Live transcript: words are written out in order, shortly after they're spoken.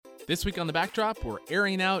This week on The Backdrop, we're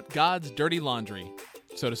airing out God's dirty laundry,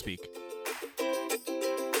 so to speak.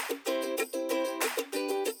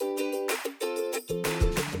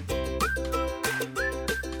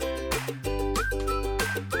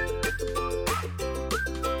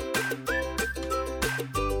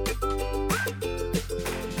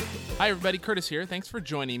 Hi everybody, Curtis here. Thanks for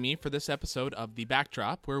joining me for this episode of The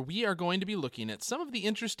Backdrop, where we are going to be looking at some of the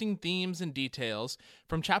interesting themes and details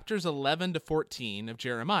from chapters 11 to 14 of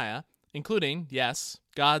Jeremiah, including, yes,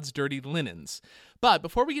 God's dirty linens. But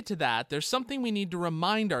before we get to that, there's something we need to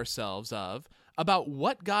remind ourselves of about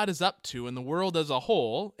what God is up to in the world as a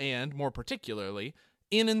whole, and more particularly,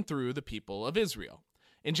 in and through the people of Israel.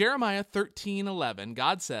 In Jeremiah 13:11,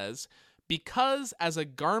 God says, "Because as a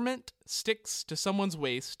garment sticks to someone's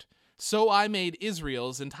waist, so I made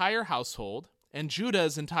Israel's entire household and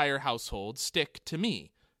Judah's entire household stick to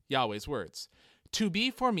me," Yahweh's words, "to be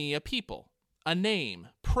for me a people, a name,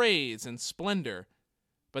 praise, and splendor."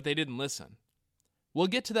 But they didn't listen. We'll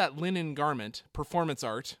get to that linen garment, performance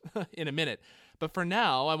art, in a minute. But for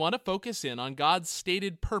now, I want to focus in on God's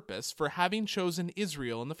stated purpose for having chosen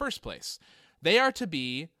Israel in the first place. They are to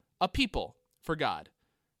be a people for God.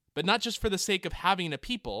 But not just for the sake of having a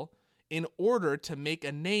people, in order to make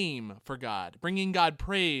a name for God, bringing God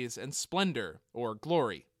praise and splendor or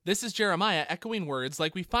glory. This is Jeremiah echoing words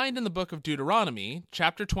like we find in the book of Deuteronomy,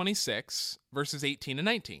 chapter 26, verses 18 and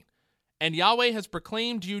 19. "And Yahweh has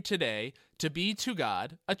proclaimed you today to be to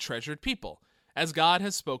God a treasured people, as God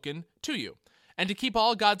has spoken to you, and to keep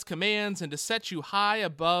all God's commands and to set you high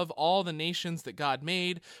above all the nations that God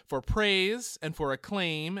made, for praise and for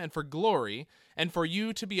acclaim and for glory, and for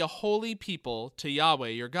you to be a holy people to Yahweh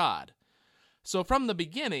your God." So from the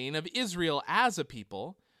beginning of Israel as a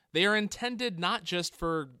people, they are intended not just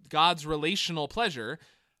for God's relational pleasure,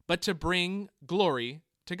 but to bring glory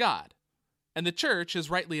to God. And the church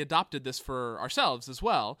has rightly adopted this for ourselves as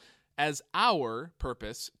well as our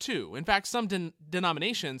purpose too. In fact, some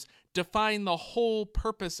denominations define the whole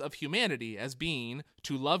purpose of humanity as being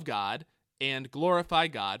to love God and glorify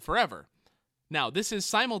God forever. Now, this is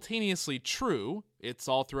simultaneously true, it's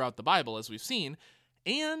all throughout the Bible as we've seen,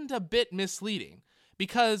 and a bit misleading,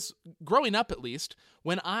 because growing up at least,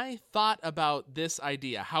 when I thought about this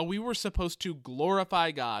idea, how we were supposed to glorify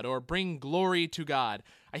God or bring glory to God,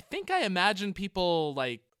 I think I imagined people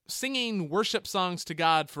like singing worship songs to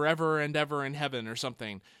God forever and ever in heaven or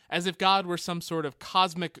something, as if God were some sort of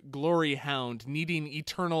cosmic glory hound needing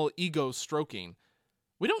eternal ego stroking.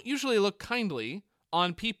 We don't usually look kindly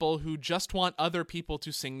on people who just want other people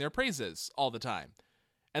to sing their praises all the time.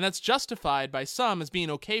 And that's justified by some as being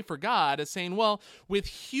okay for God, as saying, well,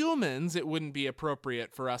 with humans, it wouldn't be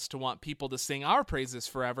appropriate for us to want people to sing our praises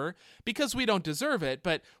forever because we don't deserve it.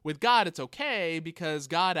 But with God, it's okay because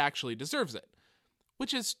God actually deserves it,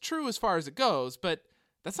 which is true as far as it goes. But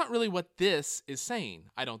that's not really what this is saying,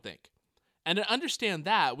 I don't think. And to understand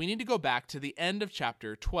that, we need to go back to the end of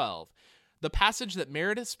chapter 12, the passage that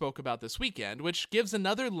Meredith spoke about this weekend, which gives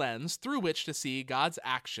another lens through which to see God's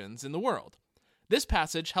actions in the world. This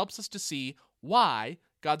passage helps us to see why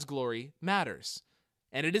God's glory matters,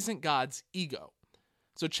 and it isn't God's ego.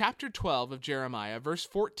 So chapter 12 of Jeremiah, verse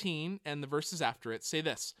 14 and the verses after it say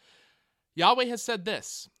this: "Yahweh has said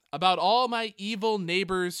this about all my evil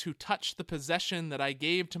neighbors who touch the possession that I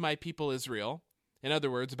gave to my people Israel," in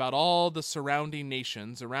other words, about all the surrounding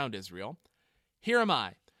nations around Israel. "Here am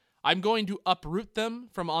I'm going to uproot them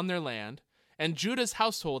from on their land, and Judah's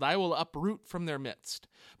household I will uproot from their midst.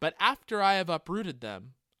 But after I have uprooted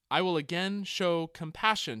them, I will again show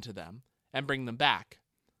compassion to them and bring them back."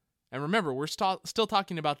 And remember, we're still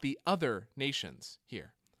talking about the other nations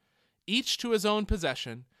here. "Each to his own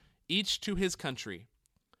possession, each to his country.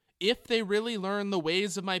 If they really learn the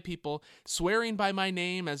ways of my people, swearing by my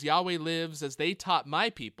name as Yahweh lives, as they taught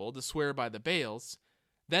my people to swear by the Baals,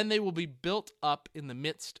 then they will be built up in the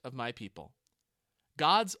midst of my people."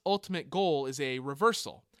 God's ultimate goal is a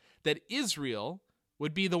reversal, that Israel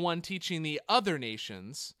would be the one teaching the other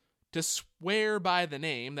nations to swear by the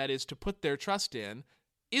name, that is, to put their trust in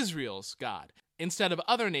Israel's God, instead of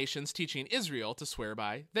other nations teaching Israel to swear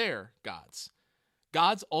by their gods.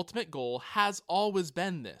 God's ultimate goal has always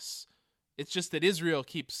been this. It's just that Israel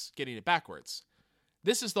keeps getting it backwards.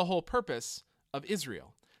 This is the whole purpose of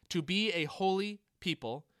Israel, to be a holy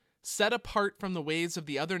people, set apart from the ways of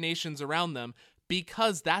the other nations around them,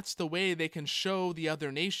 because that's the way they can show the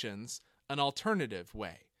other nations an alternative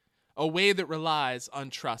way, a way that relies on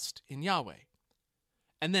trust in Yahweh.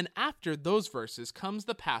 And then after those verses comes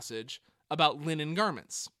the passage about linen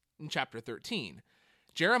garments in chapter 13.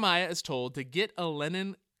 Jeremiah is told to get a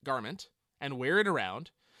linen garment and wear it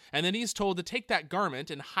around, And then he's told to take that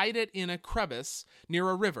garment and hide it in a crevice near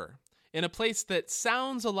a river, in a place that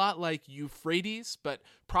sounds a lot like Euphrates, but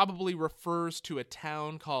probably refers to a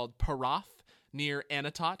town called Parath near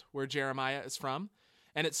Anatot, where Jeremiah is from.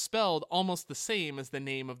 And it's spelled almost the same as the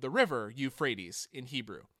name of the river Euphrates in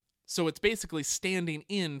Hebrew. So it's basically standing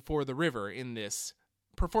in for the river in this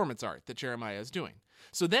performance art that Jeremiah is doing.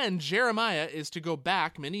 So then Jeremiah is to go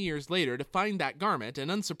back many years later to find that garment,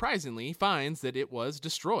 and unsurprisingly finds that it was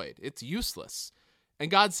destroyed. It's useless.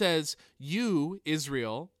 And God says, you,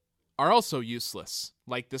 Israel, are also useless,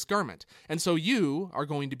 like this garment. And so you are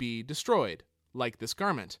going to be destroyed, like this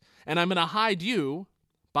garment. And I'm going to hide you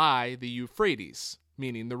by the Euphrates,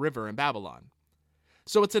 meaning the river in Babylon.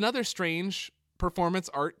 So it's another strange performance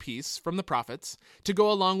art piece from the prophets to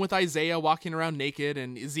go along with Isaiah walking around naked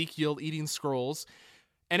and Ezekiel eating scrolls.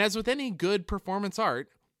 And as with any good performance art,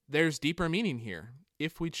 there's deeper meaning here,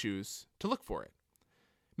 if we choose to look for it.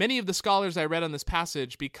 Many of the scholars I read on this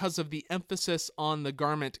passage, because of the emphasis on the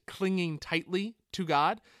garment clinging tightly to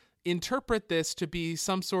God, interpret this to be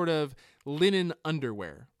some sort of linen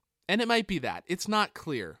underwear. And it might be that. It's not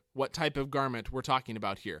clear what type of garment we're talking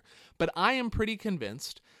about here. But I am pretty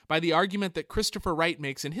convinced by the argument that Christopher Wright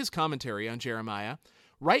makes in his commentary on Jeremiah.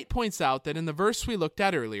 Wright points out that in the verse we looked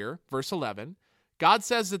at earlier, verse 11, God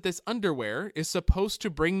says that this underwear is supposed to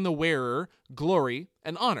bring the wearer glory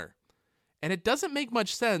and honor. And it doesn't make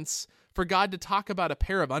much sense for God to talk about a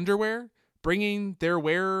pair of underwear bringing their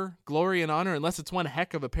wearer glory and honor, unless it's one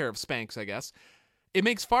heck of a pair of Spanx, I guess. It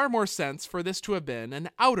makes far more sense for this to have been an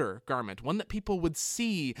outer garment, one that people would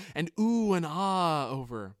see and ooh and ah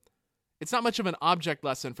over. It's not much of an object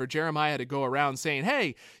lesson for Jeremiah to go around saying,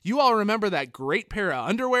 hey, you all remember that great pair of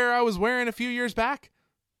underwear I was wearing a few years back?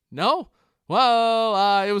 No?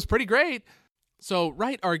 Well, it was pretty great. So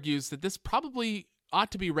Wright argues that this probably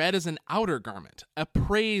ought to be read as an outer garment, a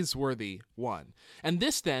praiseworthy one. And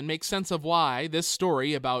this then makes sense of why this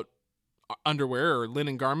story about underwear or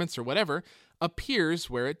linen garments or whatever appears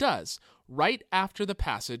where it does, right after the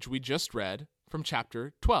passage we just read from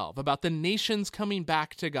chapter 12 about the nations coming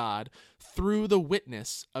back to God through the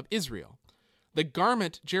witness of Israel. The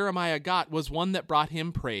garment Jeremiah got was one that brought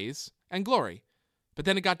him praise and glory, but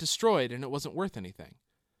then it got destroyed and it wasn't worth anything.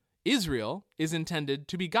 Israel is intended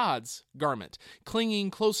to be God's garment,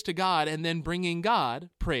 clinging close to God and then bringing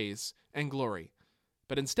God praise and glory.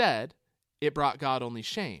 But instead, it brought God only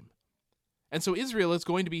shame. And so Israel is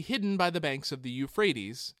going to be hidden by the banks of the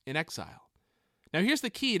Euphrates in exile. Now here's the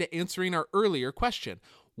key to answering our earlier question.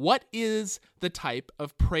 What is the type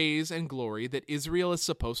of praise and glory that Israel is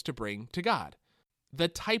supposed to bring to God? The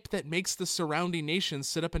type that makes the surrounding nations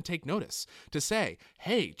sit up and take notice, to say,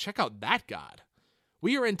 hey, check out that God.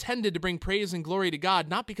 We are intended to bring praise and glory to God,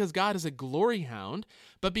 not because God is a glory hound,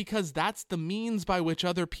 but because that's the means by which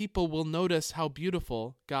other people will notice how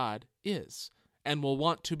beautiful God is and will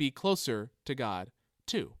want to be closer to God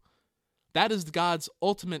too. That is God's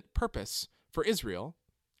ultimate purpose for Israel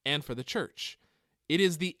and for the church. It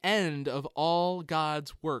is the end of all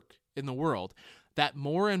God's work in the world, that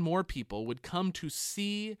more and more people would come to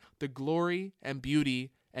see the glory and beauty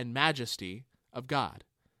and majesty of God.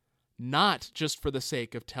 Not just for the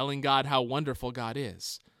sake of telling God how wonderful God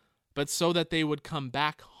is, but so that they would come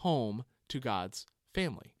back home to God's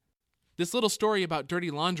family. This little story about dirty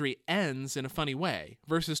laundry ends in a funny way.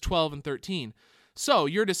 Verses 12 and 13. So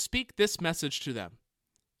you're to speak this message to them.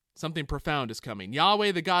 Something profound is coming.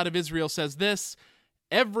 Yahweh, the God of Israel, says this: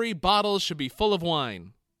 every bottle should be full of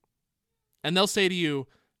wine. And they'll say to you,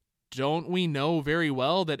 don't we know very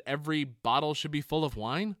well that every bottle should be full of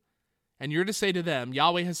wine? And you're to say to them,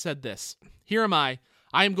 Yahweh has said this: here am I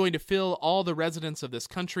am going to fill all the residents of this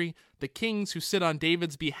country, the kings who sit on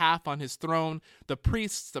David's behalf on his throne, the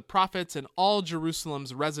priests, the prophets, and all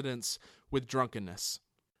Jerusalem's residents with drunkenness.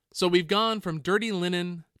 So we've gone from dirty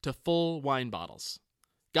linen to full wine bottles.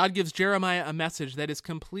 God gives Jeremiah a message that is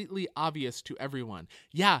completely obvious to everyone.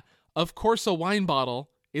 Yeah, of course a wine bottle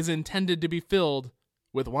is intended to be filled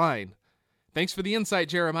with wine. Thanks for the insight,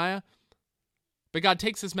 Jeremiah. But God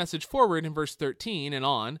takes this message forward in verse 13 and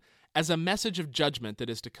on as a message of judgment that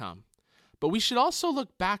is to come. But we should also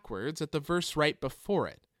look backwards at the verse right before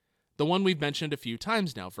it, the one we've mentioned a few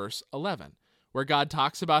times now, verse 11, where God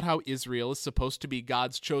talks about how Israel is supposed to be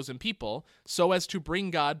God's chosen people so as to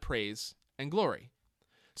bring God praise and glory.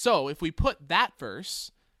 So if we put that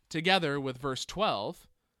verse together with verse 12,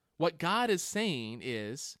 what God is saying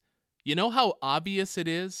is, you know how obvious it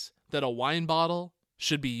is that a wine bottle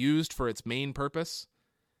should be used for its main purpose?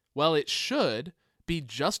 Well, it should be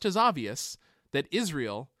just as obvious that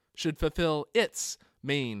Israel should fulfill its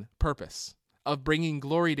main purpose of bringing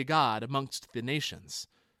glory to God amongst the nations.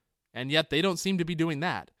 And yet they don't seem to be doing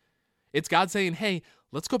that. It's God saying, hey,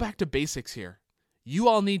 let's go back to basics here. You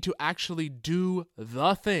all need to actually do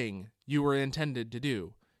the thing you were intended to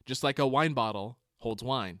do, just like a wine bottle holds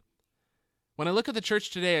wine. When I look at the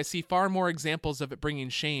church today, I see far more examples of it bringing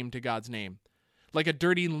shame to God's name, like a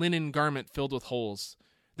dirty linen garment filled with holes.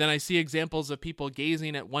 Then I see examples of people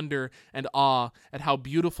gazing at wonder and awe at how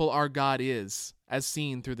beautiful our God is, as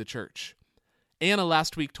seen through the church. Anna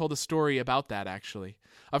last week told a story about that, actually,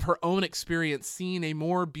 of her own experience seeing a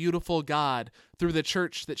more beautiful God through the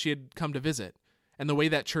church that she had come to visit, and the way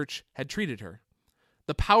that church had treated her.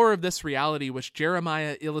 The power of this reality, which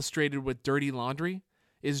Jeremiah illustrated with dirty laundry,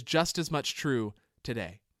 is just as much true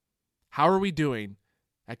today. How are we doing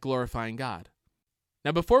at glorifying God?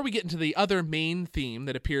 Now, before we get into the other main theme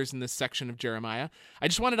that appears in this section of Jeremiah, I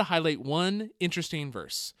just wanted to highlight one interesting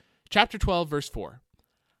verse. Chapter 12, verse 4.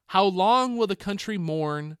 How long will the country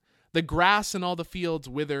mourn, the grass and all the fields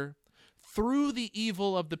wither? Through the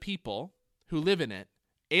evil of the people who live in it,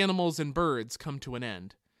 animals and birds come to an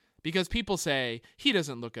end. Because people say, he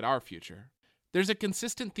doesn't look at our future. There's a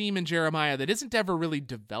consistent theme in Jeremiah that isn't ever really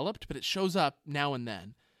developed, but it shows up now and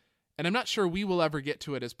then. And I'm not sure we will ever get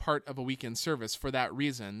to it as part of a weekend service for that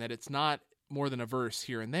reason, that it's not more than a verse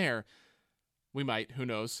here and there. We might, who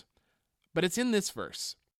knows. But it's in this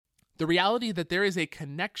verse. The reality that there is a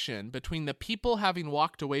connection between the people having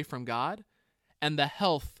walked away from God and the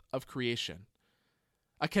health of creation.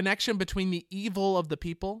 A connection between the evil of the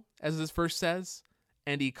people, as this verse says,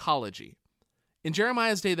 and ecology. In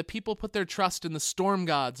Jeremiah's day, the people put their trust in the storm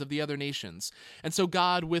gods of the other nations, and so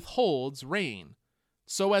God withholds rain,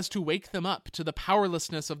 so as to wake them up to the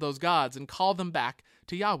powerlessness of those gods and call them back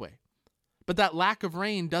to Yahweh. But that lack of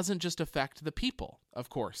rain doesn't just affect the people, of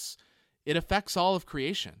course. It affects all of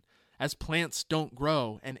creation, as plants don't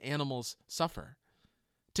grow and animals suffer.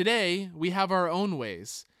 Today, we have our own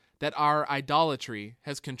ways that our idolatry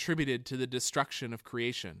has contributed to the destruction of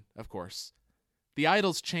creation, of course. The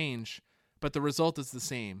idols change, but the result is the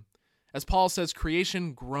same. As Paul says,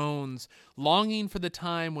 creation groans, longing for the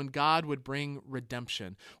time when God would bring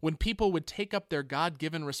redemption, when people would take up their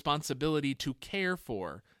God-given responsibility to care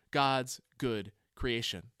for God's good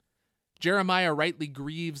creation. Jeremiah rightly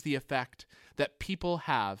grieves the effect that people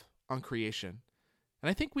have on creation. And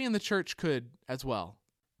I think we in the church could as well.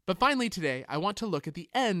 But finally today, I want to look at the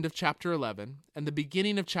end of chapter 11 and the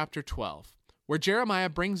beginning of chapter 12, where Jeremiah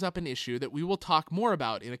brings up an issue that we will talk more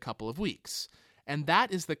about in a couple of weeks, and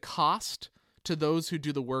that is the cost to those who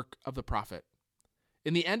do the work of the prophet.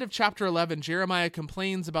 In the end of chapter 11, Jeremiah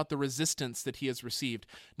complains about the resistance that he has received,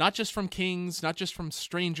 not just from kings, not just from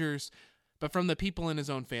strangers, but from the people in his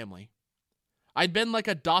own family. I'd been like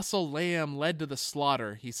a docile lamb led to the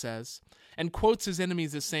slaughter, he says, and quotes his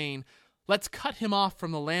enemies as saying, let's cut him off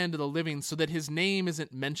from the land of the living so that his name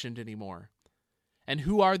isn't mentioned anymore. And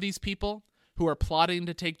who are these people who are plotting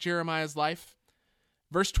to take Jeremiah's life?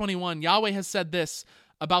 Verse 21, Yahweh has said this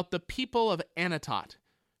about the people of Anatot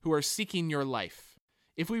who are seeking your life.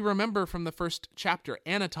 If we remember from the first chapter,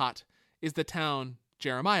 Anatot is the town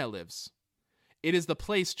Jeremiah lives. It is the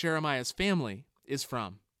place Jeremiah's family is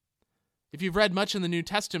from. If you've read much in the New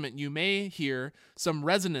Testament, you may hear some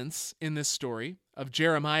resonance in this story of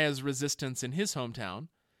Jeremiah's resistance in his hometown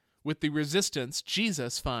with the resistance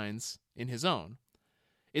Jesus finds in his own.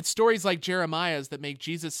 It's stories like Jeremiah's that make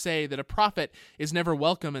Jesus say that a prophet is never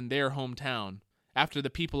welcome in their hometown after the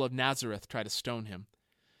people of Nazareth try to stone him.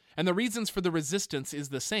 And the reasons for the resistance is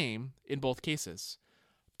the same in both cases.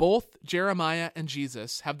 Both Jeremiah and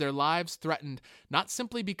Jesus have their lives threatened not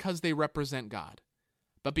simply because they represent God,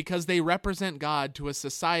 but because they represent God to a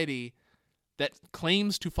society that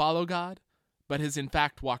claims to follow God, but has in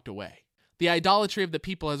fact walked away. The idolatry of the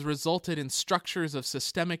people has resulted in structures of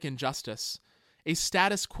systemic injustice, a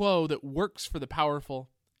status quo that works for the powerful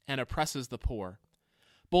and oppresses the poor.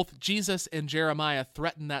 Both Jesus and Jeremiah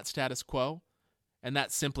threaten that status quo, and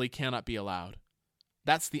that simply cannot be allowed.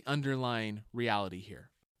 That's the underlying reality here.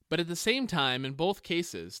 But at the same time, in both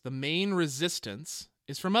cases, the main resistance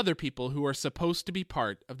is from other people who are supposed to be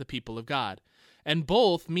part of the people of God, and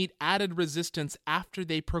both meet added resistance after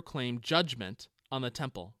they proclaim judgment on the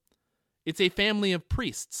temple. It's a family of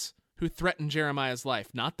priests who threaten Jeremiah's life,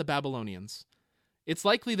 not the Babylonians. It's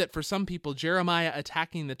likely that for some people, Jeremiah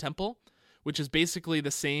attacking the temple, which is basically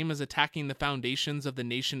the same as attacking the foundations of the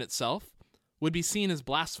nation itself, would be seen as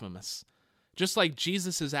blasphemous, just like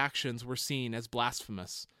Jesus' actions were seen as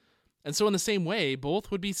blasphemous. And so in the same way,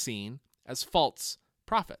 both would be seen as false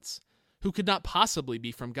prophets, who could not possibly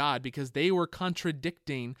be from God because they were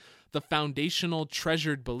contradicting the foundational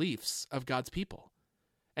treasured beliefs of God's people.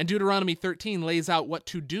 And Deuteronomy 13 lays out what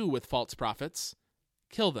to do with false prophets: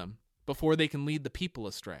 kill them before they can lead the people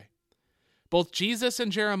astray. Both Jesus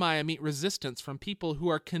and Jeremiah meet resistance from people who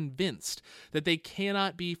are convinced that they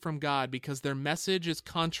cannot be from God because their message is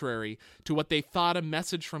contrary to what they thought a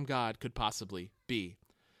message from God could possibly be.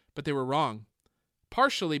 But they were wrong,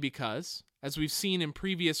 partially because, as we've seen in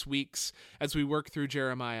previous weeks as we work through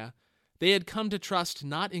Jeremiah, they had come to trust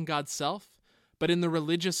not in God's self, but in the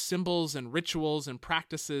religious symbols and rituals and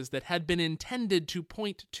practices that had been intended to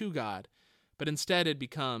point to God, but instead had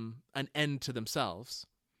become an end to themselves.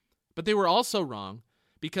 But they were also wrong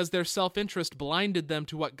because their self-interest blinded them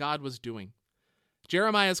to what God was doing.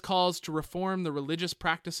 Jeremiah's calls to reform the religious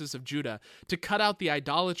practices of Judah, to cut out the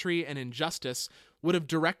idolatry and injustice, would have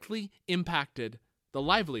directly impacted the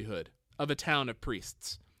livelihood of a town of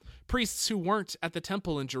priests. Priests who weren't at the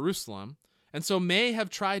temple in Jerusalem, and so may have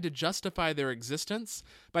tried to justify their existence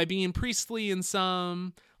by being priestly in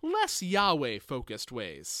some less Yahweh-focused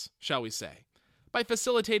ways, shall we say, by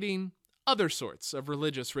facilitating other sorts of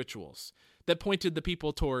religious rituals that pointed the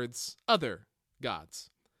people towards other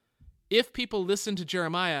gods. If people listened to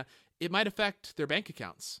Jeremiah, it might affect their bank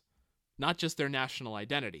accounts, not just their national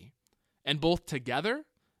identity, and both together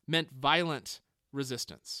meant violent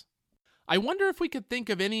resistance. I wonder if we could think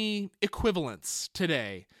of any equivalents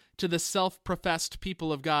today to the self-professed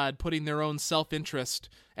people of God putting their own self-interest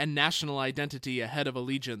and national identity ahead of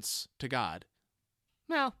allegiance to God.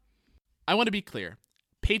 Well, I want to be clear.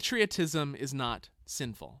 Patriotism is not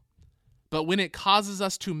sinful. But when it causes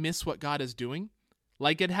us to miss what God is doing,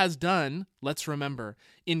 like it has done, let's remember,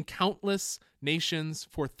 in countless nations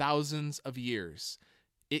for thousands of years,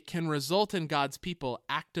 it can result in God's people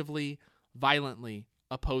actively, violently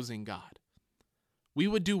opposing God. We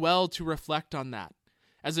would do well to reflect on that.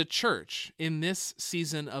 As a church, in this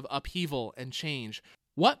season of upheaval and change,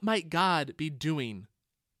 what might God be doing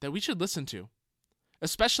that we should listen to?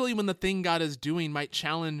 Especially when the thing God is doing might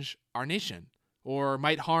challenge our nation or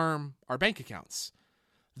might harm our bank accounts.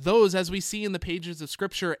 Those, as we see in the pages of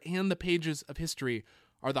Scripture and the pages of history,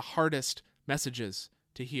 are the hardest messages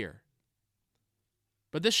to hear.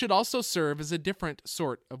 But this should also serve as a different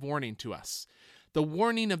sort of warning to us. The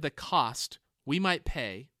warning of the cost we might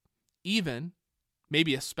pay, even,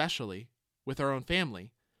 maybe especially, with our own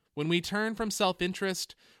family, when we turn from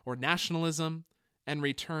self-interest or nationalism and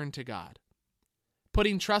return to God.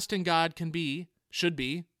 Putting trust in God can be, should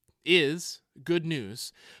be, is good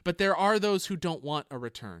news, but there are those who don't want a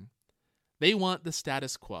return. They want the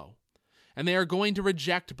status quo, and they are going to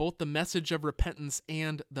reject both the message of repentance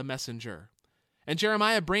and the messenger. And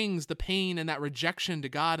Jeremiah brings the pain and that rejection to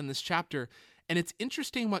God in this chapter, and it's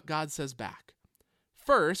interesting what God says back.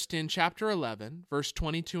 First, in chapter 11, verse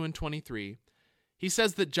 22 and 23, he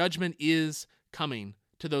says that judgment is coming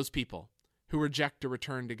to those people who reject a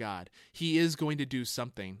return to God. He is going to do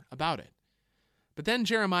something about it. But then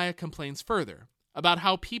Jeremiah complains further about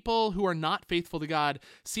how people who are not faithful to God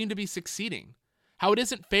seem to be succeeding, how it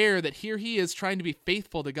isn't fair that here he is trying to be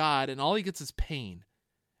faithful to God and all he gets is pain.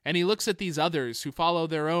 And he looks at these others who follow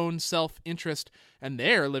their own self-interest and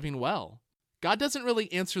they're living well. God doesn't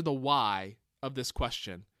really answer the why of this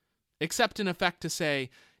question, except in effect to say,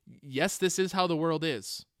 yes, this is how the world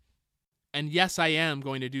is. And yes, I am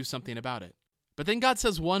going to do something about it. But then God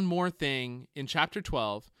says one more thing in chapter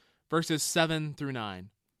 12, verses 7 through 9.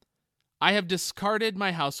 I have discarded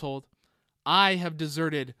my household. I have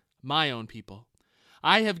deserted my own people.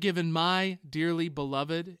 I have given my dearly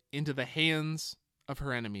beloved into the hands of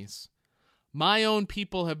her enemies. My own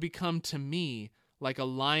people have become to me like a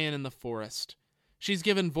lion in the forest. She's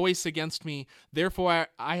given voice against me, therefore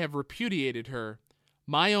I have repudiated her.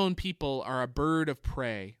 My own people are a bird of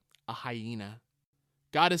prey, a hyena.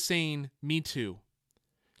 God is saying, me too.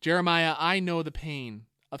 Jeremiah, I know the pain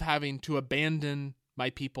of having to abandon my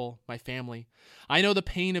people, my family. I know the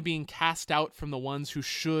pain of being cast out from the ones who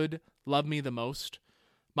should love me the most.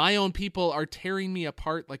 My own people are tearing me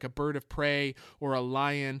apart like a bird of prey or a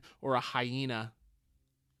lion or a hyena.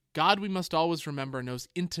 God, we must always remember, knows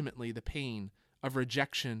intimately the pain of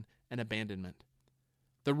rejection and abandonment.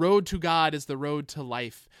 The road to God is the road to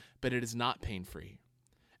life, but it is not pain-free.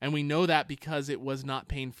 And we know that because it was not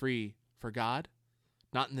pain-free for God,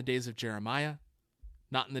 not in the days of Jeremiah,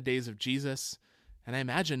 not in the days of Jesus, and I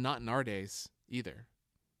imagine not in our days either.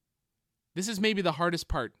 This is maybe the hardest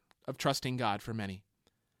part of trusting God for many.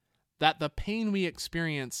 That the pain we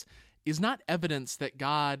experience is not evidence that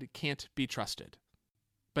God can't be trusted,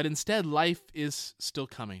 but instead life is still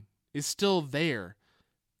coming, is still there,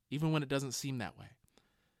 even when it doesn't seem that way.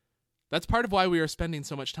 That's part of why we are spending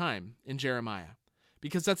so much time in Jeremiah,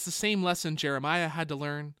 because that's the same lesson Jeremiah had to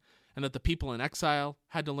learn, and that the people in exile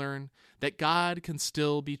had to learn, that God can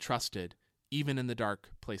still be trusted, even in the dark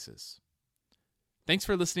places. Thanks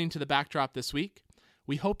for listening to The Backdrop this week.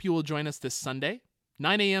 We hope you will join us this Sunday,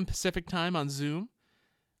 9 a.m. Pacific time on Zoom,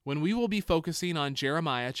 when we will be focusing on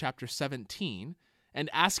Jeremiah chapter 17 and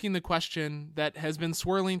asking the question that has been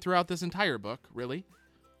swirling throughout this entire book, really.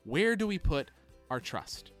 Where do we put our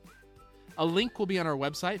trust? A link will be on our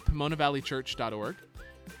website, PomonaValleyChurch.org.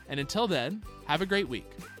 And until then, have a great week.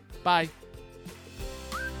 Bye.